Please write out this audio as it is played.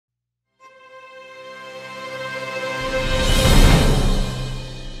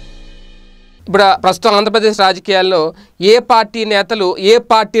ఇప్పుడు ప్రస్తుతం ఆంధ్రప్రదేశ్ రాజకీయాల్లో ఏ పార్టీ నేతలు ఏ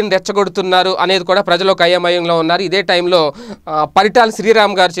పార్టీని రెచ్చగొడుతున్నారు అనేది కూడా ప్రజలకు అయోమయంలో ఉన్నారు. ఇదే టైంలో పరిటాల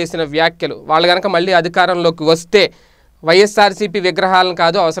శ్రీరామ్ గారు చేసిన వ్యాఖ్యలు, వాళ్ళు కనుక మళ్ళీ అధికారంలోకి వస్తే వైఎస్ఆర్సీపీ విగ్రహాలను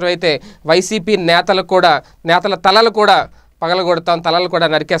కాదు, అవసరమైతే వైసీపీ నేతల తలలు కూడా పగలగొడతాం, తలలు కూడా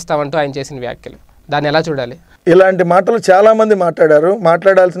నరికేస్తామంటూ ఆయన చేసిన వ్యాఖ్యలు, దాన్ని ఎలా చూడాలి? ఇలాంటి మాటలు చాలామంది మాట్లాడారు.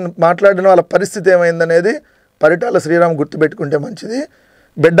 మాట్లాడిన వాళ్ళ పరిస్థితి ఏమైందనేది పరిటాల శ్రీరామ్ గుర్తుపెట్టుకుంటే మంచిది.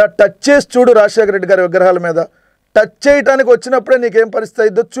 బిడ్డ టచ్ చేసి చూడు, రాజశేఖర రెడ్డి గారి విగ్రహాల మీద టచ్ చేయడానికి వచ్చినప్పుడే నీకేం పరిస్థితి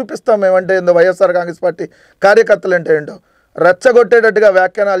అయిందో చూపిస్తాం మేమంటే ఏందో, వైఎస్ఆర్ కాంగ్రెస్ పార్టీ కార్యకర్తలు అంటే ఏంటో. రెచ్చగొట్టేటట్టుగా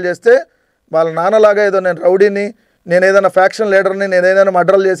వ్యాఖ్యానాలు చేస్తే వాళ్ళ నాన్నలాగా ఏదో నేను రౌడీని, నేను ఏదైనా ఫ్యాక్షన్ లీడర్ని, నేను ఏదైనా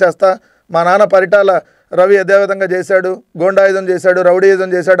మర్డర్లు చేసేస్తా, మా నాన్న పరిటాల రవి అదేవిధంగా చేశాడు, గోండాయుధం చేశాడు, రౌడీయుధం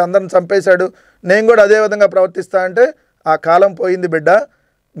చేశాడు, అందరిని చంపేశాడు, నేను కూడా అదేవిధంగా ప్రవర్తిస్తా అంటే ఆ కాలం పోయింది బిడ్డ.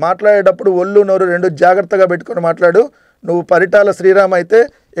 మాట్లాడేటప్పుడు ఒళ్ళు నోరు రెండు జాగ్రత్తగా పెట్టుకొని మాట్లాడు. నువ్వు పరిటాల శ్రీరామ్ అయితే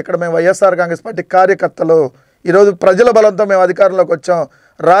ఇక్కడ మేము వైఎస్ఆర్ కాంగ్రెస్ పార్టీ కార్యకర్తలు, ఈరోజు ప్రజల బలంతో మేము అధికారంలోకి వచ్చాం.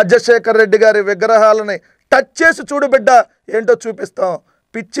 రాజశేఖర రెడ్డి గారి విగ్రహాలని టచ్ చేసి చూడు బిడ్డ, ఏంటో చూపిస్తాం.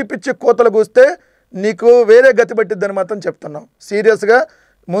 పిచ్చి పిచ్చి కోతలు కూస్తే నీకు వేరే గతి పట్టిద్దని మాత్రం చెప్తున్నాం. సీరియస్గా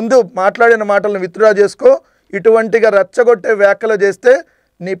ముందు మాట్లాడిన మాటలను విత్డ్రా చేసుకో. ఇటువంటిగా రెచ్చగొట్టే వ్యాఖ్యలు చేస్తే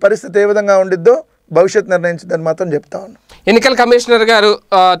నీ పరిస్థితి ఏ విధంగా ఉండిద్దో భవిష్యత్ నిర్ణయించిందని మాత్రం చెప్తా ఉన్నాను. ఎన్నికల కమిషనర్ గారు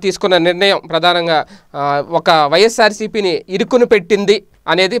తీసుకున్న నిర్ణయం ప్రధానంగా ఒక వైఎస్ఆర్సీపీని ఇరుకును పెట్టింది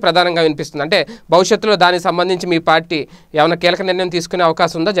అనేది ప్రధానంగా వినిపిస్తుంది. అంటే భవిష్యత్తులో దానికి సంబంధించి మీ పార్టీ ఏమైనా కీలక నిర్ణయం తీసుకునే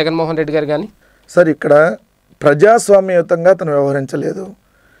అవకాశం ఉందా జగన్మోహన్ రెడ్డి గారు కానీ? సార్, ఇక్కడ ప్రజాస్వామ్యయుతంగా తను వ్యవహరించలేదు.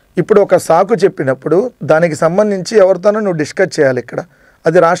 ఇప్పుడు ఒక సాకు చెప్పినప్పుడు దానికి సంబంధించి ఎవరితోనో నువ్వు డిస్కస్ చేయాలి. ఇక్కడ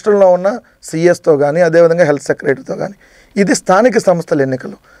అది రాష్ట్రంలో ఉన్న సీఎస్తో కానీ, అదేవిధంగా హెల్త్ సెక్రటరీతో కానీ. ఇది స్థానిక సంస్థల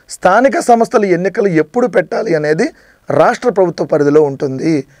ఎన్నికలు. స్థానిక సంస్థల ఎన్నికలు ఎప్పుడు పెట్టాలి అనేది రాష్ట్ర ప్రభుత్వ పరిధిలో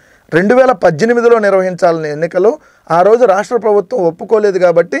ఉంటుంది. 2018లో నిర్వహించాలని ఎన్నికలు ఆ రోజు రాష్ట్ర ప్రభుత్వం ఒప్పుకోలేదు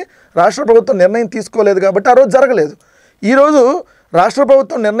కాబట్టి, రాష్ట్ర ప్రభుత్వం నిర్ణయం తీసుకోలేదు కాబట్టి ఆ రోజు జరగలేదు. ఈరోజు రాష్ట్ర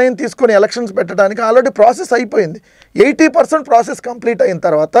ప్రభుత్వం నిర్ణయం తీసుకొని ఎలక్షన్స్ పెట్టడానికి ఆల్రెడీ ప్రాసెస్ అయిపోయింది. 80% ప్రాసెస్ కంప్లీట్ అయిన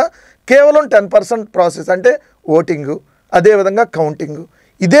తర్వాత కేవలం 10% ప్రాసెస్ అంటే ఓటింగు, అదేవిధంగా కౌంటింగు,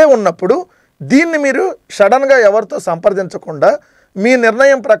 ఇదే ఉన్నప్పుడు దీన్ని మీరు సడన్గా ఎవరితో సంప్రదించకుండా మీ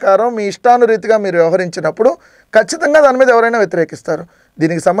నిర్ణయం ప్రకారం మీ ఇష్టానురీతిగా మీరు వ్యవహరించినప్పుడు ఖచ్చితంగా దాని మీద ఎవరైనా వ్యతిరేకిస్తారు.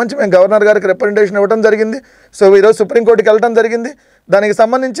 దీనికి సంబంధించి మేము గవర్నర్ గారికి రిప్రజెంటేషన్ ఇవ్వడం జరిగింది. సో ఈరోజు సుప్రీంకోర్టుకి వెళ్ళడం జరిగింది. దానికి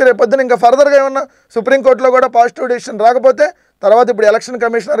సంబంధించి రేపొద్దున ఇంకా ఫర్దర్గా ఏమన్నా సుప్రీంకోర్టులో కూడా పాజిటివ్ డెసిషన్ రాకపోతే తర్వాత ఇప్పుడు ఎలక్షన్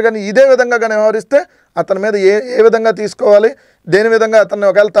కమిషనర్ కానీ ఇదే విధంగా కానీ వ్యవహరిస్తే అతని మీద ఏ విధంగా తీసుకోవాలి, దేని విధంగా అతన్ని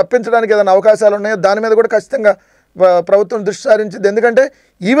ఒకవేళ తప్పించడానికి ఏదైనా అవకాశాలు ఉన్నాయో దాని మీద కూడా ఖచ్చితంగా ప్రభుత్వం దృష్టి సారించింది. ఎందుకంటే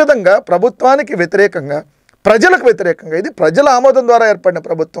ఈ విధంగా ప్రభుత్వానికి వ్యతిరేకంగా, ప్రజలకు వ్యతిరేకంగా, ఇది ప్రజల ఆమోదం ద్వారా ఏర్పడిన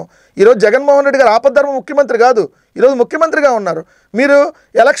ప్రభుత్వం. ఈరోజు జగన్మోహన్ రెడ్డి గారు ఆపద్ధర్మ ముఖ్యమంత్రి కాదు, ఈరోజు ముఖ్యమంత్రిగా ఉన్నారు. మీరు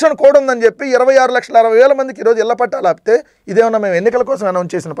ఎలక్షన్ కోడ్ ఉందని చెప్పి 26,60,000 మందికి ఈరోజు ఇళ్ల పట్టాలు ఆపితే ఇదేమన్నా మేము ఎన్నికల కోసం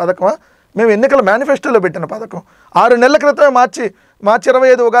అనౌన్స్ చేసిన పథకమా? మేము ఎన్నికల మేనిఫెస్టోలో పెట్టిన పథకం. 6 నెలల క్రితమే మార్చి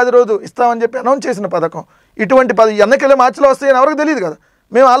 25 ఉగాది రోజు ఇస్తామని చెప్పి అనౌన్స్ చేసిన పథకం. ఇటువంటి ఎన్నికలు మార్చిలో వస్తాయని ఎవరికి తెలియదు కదా.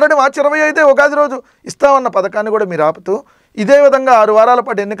 మేము ఆల్రెడీ మార్చి 25 ఉగాది రోజు ఇస్తామన్న పథకాన్ని కూడా మీరు ఆపుతూ ఇదే విధంగా 6 వారాల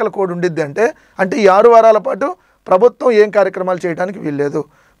పాటు ఎన్నికల కోడ్ ఉండిద్ది అంటే ఈ 6 వారాల పాటు ప్రభుత్వం ఏం కార్యక్రమాలు చేయడానికి వీల్లేదు,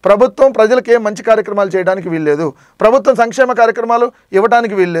 ప్రభుత్వం ప్రజలకు ఏం మంచి కార్యక్రమాలు చేయడానికి వీల్లేదు, ప్రభుత్వం సంక్షేమ కార్యక్రమాలు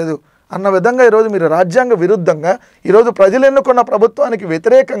ఇవ్వడానికి వీల్లేదు అన్న విధంగా ఈరోజు మీరు రాజ్యాంగ విరుద్ధంగా ఈరోజు ప్రజలు ఎన్నుకున్న ప్రభుత్వానికి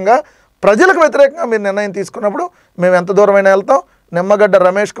వ్యతిరేకంగా, ప్రజలకు వ్యతిరేకంగా మీరు నిర్ణయం తీసుకున్నప్పుడు మేము ఎంత దూరమైనా వెళ్తాం. నిమ్మగడ్డ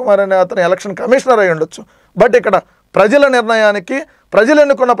రమేష్ కుమార్ అనే అతను ఎలక్షన్ కమిషనర్ అయి ఉండొచ్చు, బట్ ఇక్కడ ప్రజల నిర్ణయానికి, ప్రజలు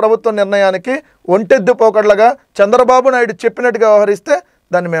ఎన్నుకున్న ప్రభుత్వం నిర్ణయానికి ఒంటెద్దు పోకడ్లగా చంద్రబాబు నాయుడు చెప్పినట్టుగా వ్యవహరిస్తే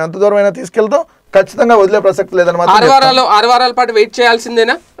దాన్ని మేము ఎంత దూరమైనా తీసుకెళ్తాం. ఖచ్చితంగా వదిలే ప్రసక్తి లేదని మాత్రం. 6 వారాల పాటు వెయిట్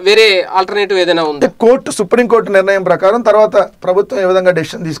చేయాల్సిందేనా, వేరే ఆల్టర్నేటివ్ ఏదైనా ఉంది? సుప్రీంకోర్టు నిర్ణయం ప్రకారం తర్వాత ప్రభుత్వం ఏ విధంగా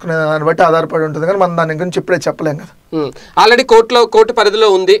డెసిషన్ తీసుకునే దాన్ని బట్టి ఆధారపడి ఉంటుంది. కానీ మనం దాని గురించి ఇప్పుడే చెప్పలేం కదా. ఆల్రెడీ కోర్టు పరిధిలో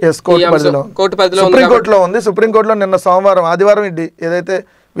ఉంది, సుప్రీంకోర్టులో ఉంది. సుప్రీంకోర్టులో నిన్న సోమవారం, ఆదివారం ఏదైతే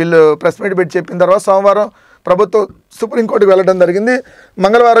వీళ్ళు ప్రెస్ మీట్ పెట్టి చెప్పిన తర్వాత సోమవారం ప్రభుత్వం సుప్రీంకోర్టుకు వెళ్ళడం జరిగింది.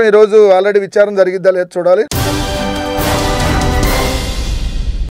 మంగళవారం ఈరోజు ఆల్రెడీ విచారణ జరిగిద్దా లేదు చూడాలి.